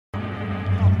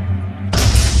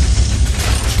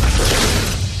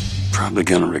probably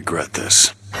gonna regret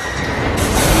this.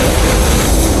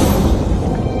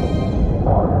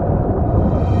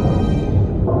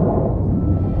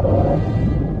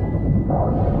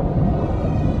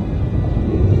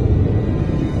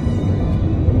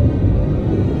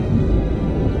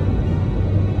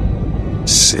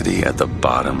 City at the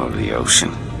bottom of the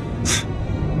ocean.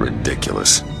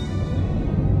 Ridiculous.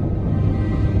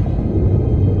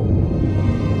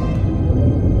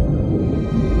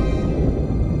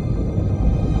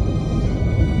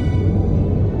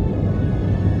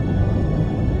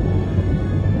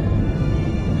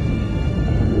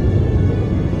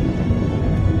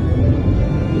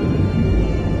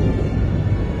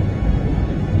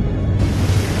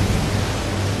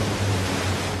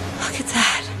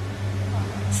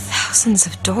 Thousands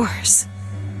of doors.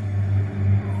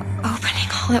 Opening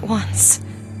all at once.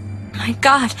 My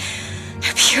God,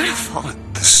 they're beautiful. What,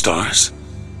 the stars?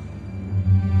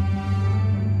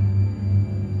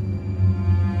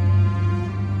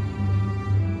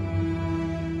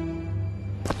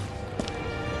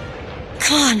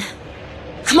 Come on.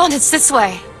 Come on, it's this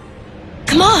way.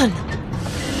 Come on.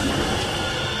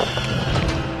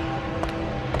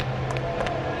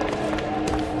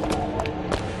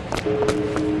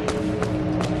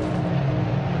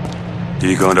 Are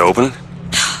you going to open it?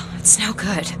 It's no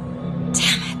good.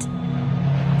 Damn it.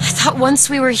 I thought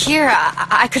once we were here,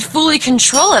 I could fully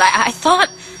control it. I thought...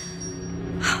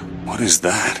 What is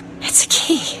that? It's a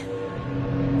key.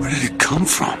 Where did it come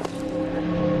from?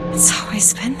 It's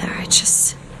always been there. I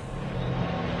just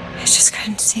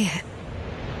couldn't see it.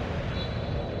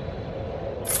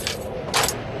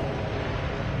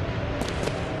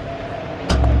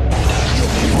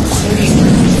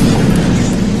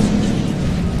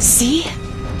 See?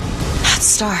 Not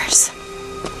stars.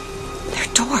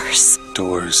 They're doors.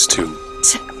 Doors to...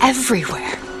 To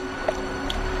everywhere.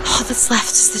 All that's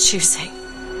left is the choosing.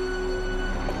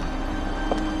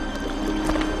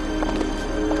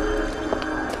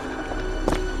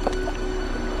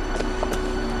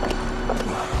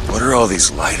 What are all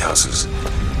these lighthouses?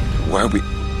 Why are we...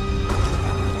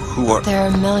 Who are... There are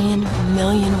a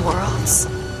million worlds.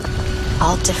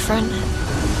 All different,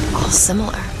 all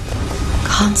similar.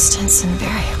 Constants and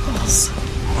variables.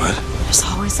 What? There's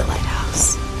always a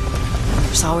lighthouse.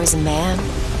 There's always a man.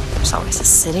 There's always a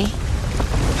city.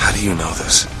 How do you know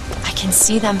this? I can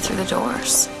see them through the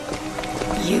doors.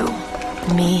 You,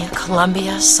 me,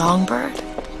 Columbia, Songbird.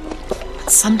 But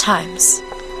sometimes,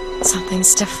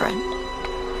 something's different,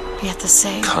 yet the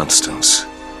same. Constants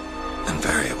and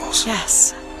variables.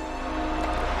 Yes.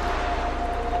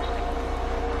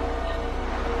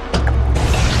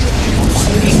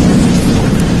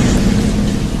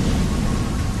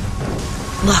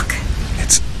 Look.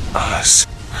 It's us.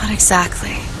 Not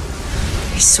exactly.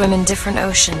 We swim in different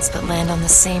oceans but land on the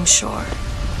same shore.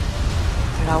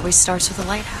 But it always starts with a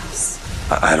lighthouse.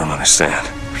 I don't understand.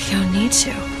 We don't need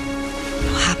to.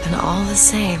 It'll happen all the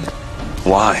same.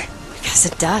 Why? Because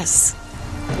it does.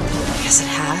 Because it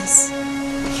has.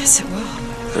 Because it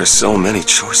will. There's so many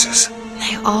choices.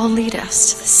 They all lead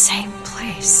us to the same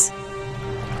place.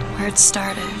 Where it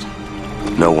started.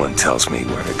 No one tells me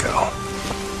where to go.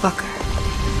 Booker.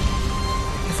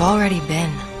 You've already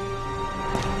been.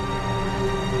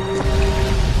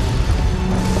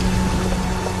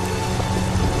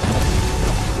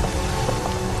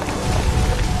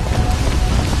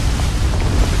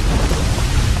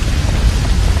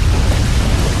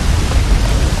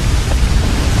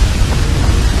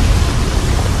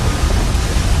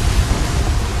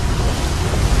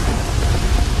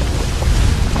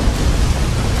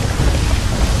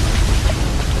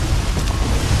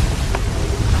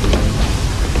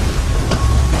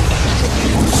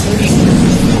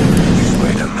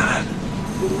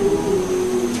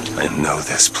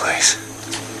 This place.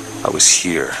 I was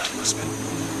here. It must have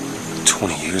been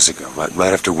 20 years ago,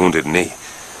 right after Wounded Knee.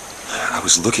 I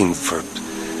was looking for...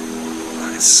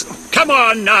 Come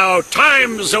on now,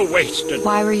 time's a-wasting.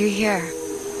 Why were you here?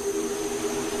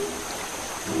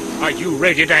 Are you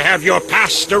ready to have your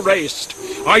past erased?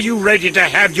 Are you ready to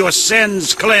have your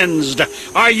sins cleansed?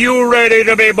 Are you ready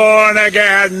to be born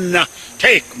again?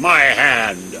 Take my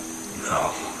hand.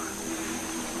 No.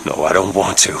 No, I don't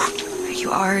want to. But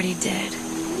you already did,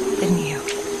 didn't you?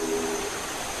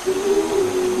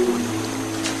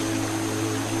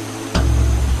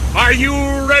 Are you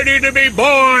ready to be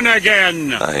born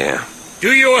again? I am.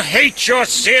 Do you hate your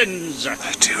sins?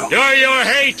 I do. Do you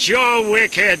hate your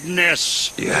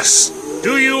wickedness? Yes.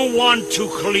 Do you want to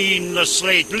clean the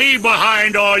slate, leave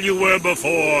behind all you were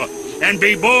before, and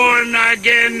be born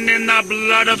again in the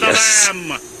blood of the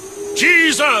Lamb?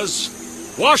 Jesus,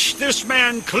 wash this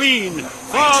man clean.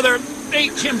 Father,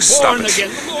 make him Stop born it.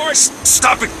 again. Lord,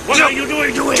 Stop it! what are you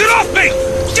doing to him? Get off me!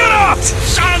 Get off!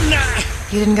 Son!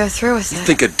 You didn't go through with it. You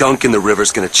think a dunk in the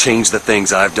river's gonna change the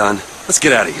things I've done? Let's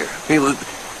get out of here. Hey,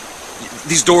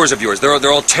 these doors of yours,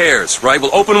 they're all tears, right?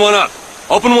 We'll open one up.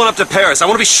 Open one up to Paris. I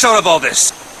want to be shut of all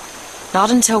this. Not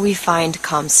until we find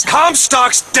Comstock.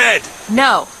 Comstock's dead!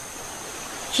 No.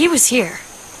 He was here.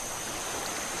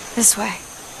 This way.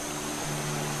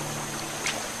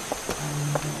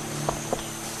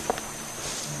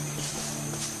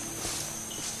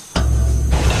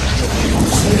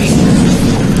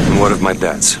 And what of my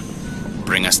debts?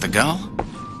 Bring us the girl,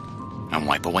 and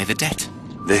wipe away the debt.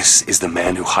 This is the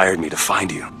man who hired me to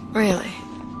find you. Really?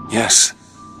 Yes.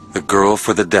 The girl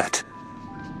for the debt.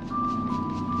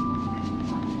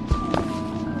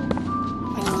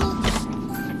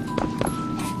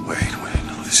 Wait,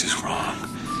 no, this is wrong.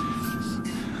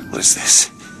 What is this?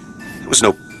 There was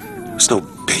no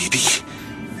baby.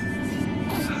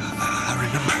 I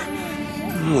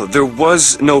remember. No, there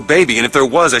was no baby, and if there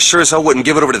was, I sure as hell wouldn't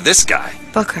give it over to this guy.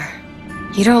 Booker,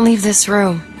 you don't leave this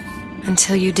room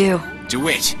until you do. Do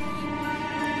it.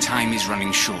 Time is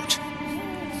running short.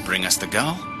 Bring us the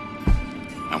girl,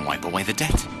 and wipe away the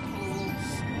debt.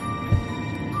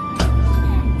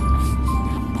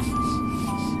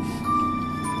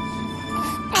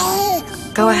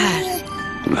 Go ahead.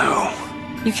 No.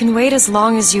 You can wait as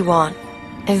long as you want.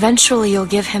 Eventually you'll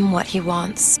give him what he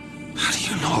wants. How do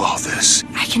you know all this?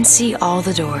 I can see all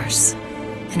the doors,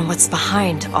 and what's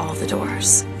behind all the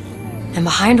doors. And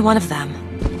behind one of them,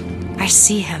 I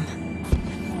see him.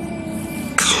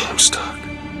 Comstock.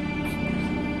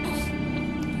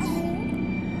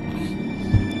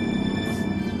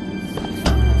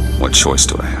 What choice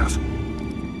do I have?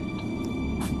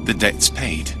 The debt's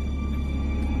paid.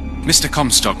 Mr.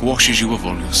 Comstock washes you of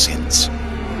all your sins.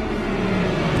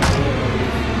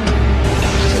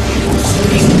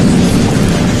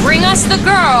 Bring us the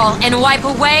girl and wipe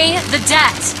away the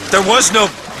debt. There was no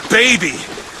baby.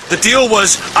 The deal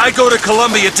was I go to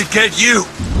Columbia to get you.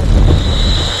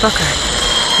 Booker,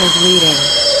 you're bleeding.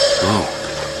 Oh.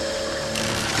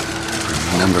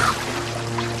 I remember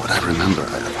what I remember.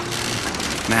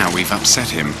 Now we've upset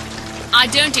him. I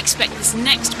don't expect this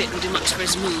next bit will do much for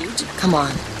his mood. Come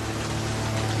on.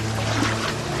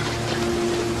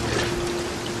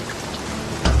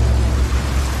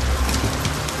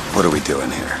 What are we doing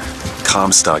here?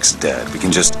 Comstock's dead. We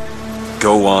can just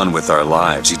go on with our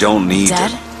lives. You don't need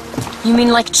Dead? to... You mean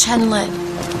like Chen Lin?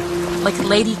 Like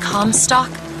Lady Comstock?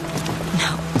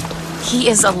 No. He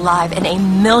is alive in a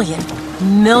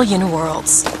million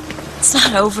worlds. It's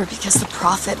not over because the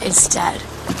prophet is dead.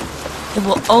 It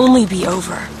will only be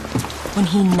over when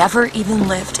he never even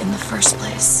lived in the first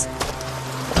place.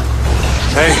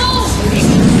 Hey!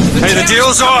 Hey, the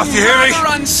deal's off, you hear me?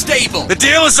 Rather unstable. The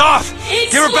deal is off!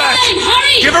 It's Give her back! fine,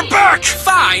 hurry! Give her back!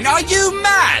 Fine, are you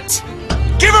mad?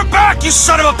 Give her back, you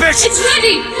son of a bitch! It's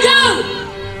ready! Go!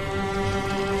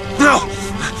 No!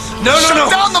 No!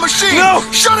 Shut down the machine! No!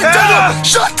 Shut it Ah! down!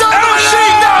 Shut down the Ah!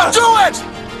 machine! Now do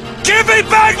it! Give me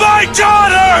back my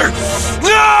daughter!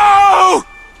 No!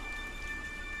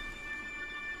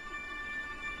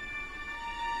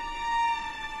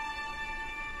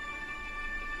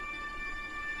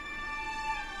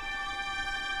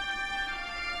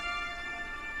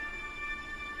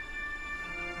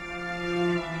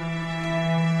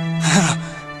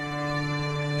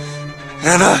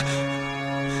 Anna!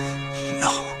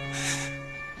 No.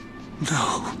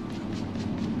 No.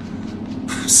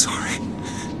 I'm sorry.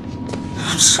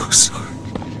 I'm so sorry.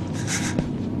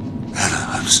 Anna,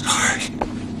 I'm sorry.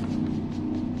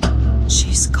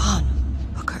 She's gone,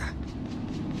 Booker.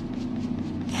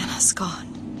 Anna's gone.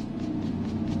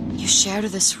 You shared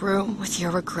this room with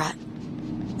your regret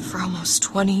for almost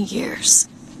 20 years.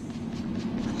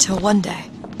 Until one day,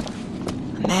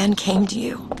 a man came to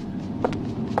you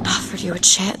and offered you a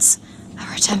chance at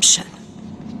redemption.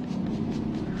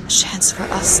 A chance for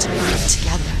us to work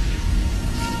together.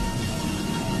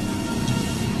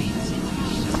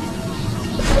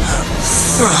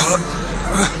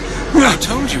 I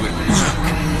told you it would work.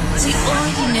 We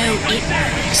already know it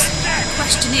works. The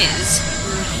question is,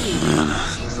 will he? Anna.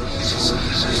 So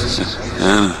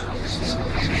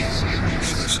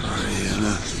sorry,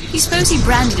 Anna. You suppose he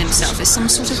branded himself as some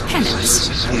sort of penance?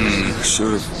 I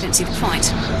should have. Don't see the point.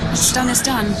 What's done is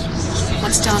done.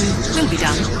 What's done will be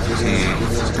done.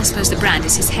 I suppose the brand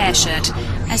is his hair shirt,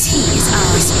 as he is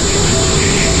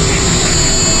ours.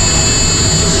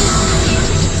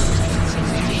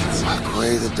 Wipe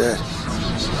away the debt.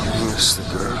 Bring us the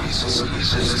girl.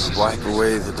 Wipe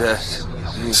away the debt.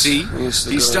 See?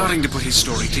 He's starting to put his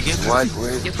story together.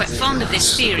 You're quite fond of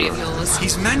this theory of yours.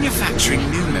 He's manufacturing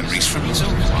new memories from his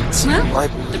old ones. Well,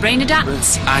 the brain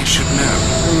adapts. I should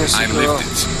know. I lived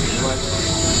it.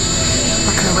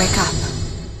 Booker, wake up.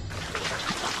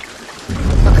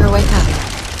 Booker, wake up.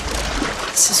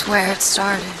 This is where it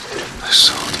started. I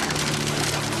sold you.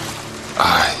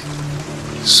 I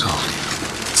sold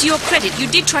you. To your credit, you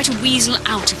did try to weasel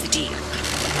out of the deal.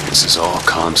 This is all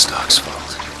Comstock's fault.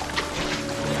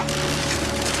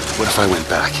 What if I went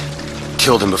back?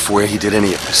 Killed him before he did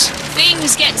any of this?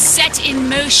 Things get set in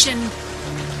motion.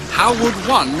 How would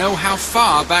one know how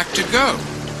far back to go?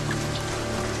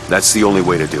 That's the only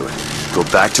way to do it. Go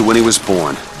back to when he was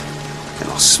born, and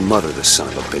I'll smother the son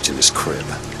of a bitch in his crib.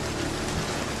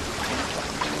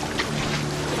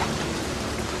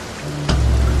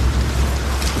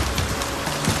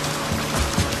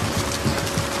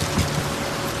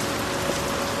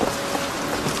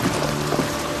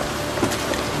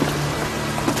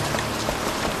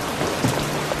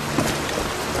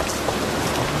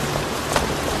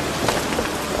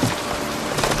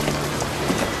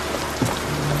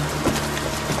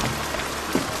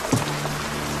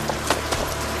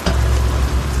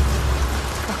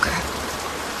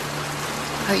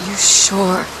 Are you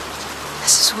sure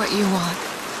this is what you want?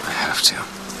 I have to.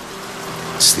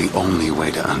 It's the only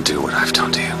way to undo what I've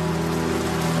done to you.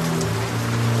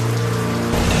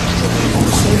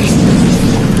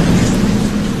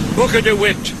 Booker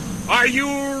DeWitt, are you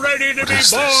ready to What be is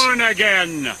this? born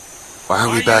again? Why are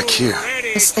we back here?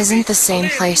 This isn't the same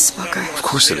place, Booker. Of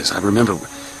course it is. I remember... Are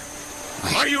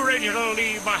Wait, you ready to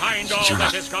leave behind all You're that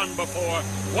not- has gone before?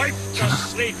 Wipe the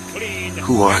slate clean.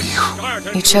 Who are you? Start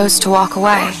You anew. chose to walk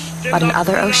away, but in the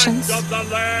other blood oceans, of the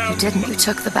Lamb. you didn't. You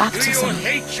took the Do you baptism.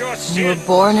 hate your You were sin?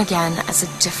 born again as a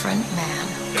different man.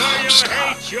 Do you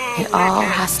hate your It all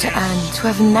wickedness? has to end, to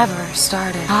have never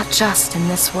started. Not just in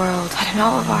this world, but in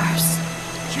all of ours.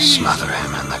 Smother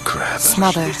him in the crib.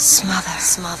 Smother, smother,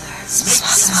 smother,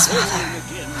 smother.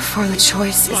 Before the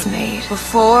choice is made,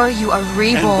 before you are And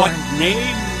reborn. what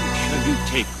name shall you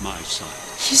take, my son?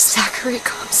 He's Zachary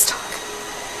Comstock.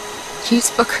 He's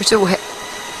Booker DeWitt.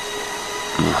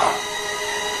 No.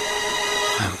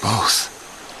 And both.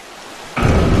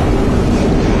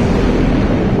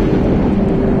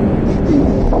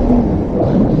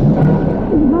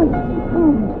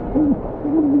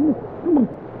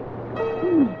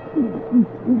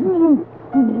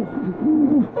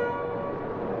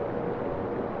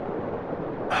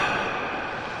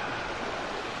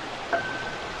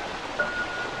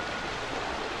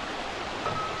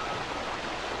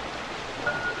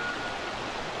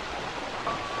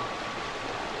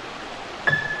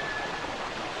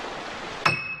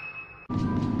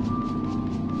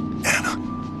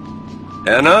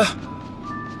 Anna?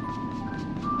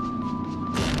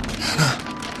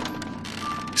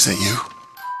 Is that you?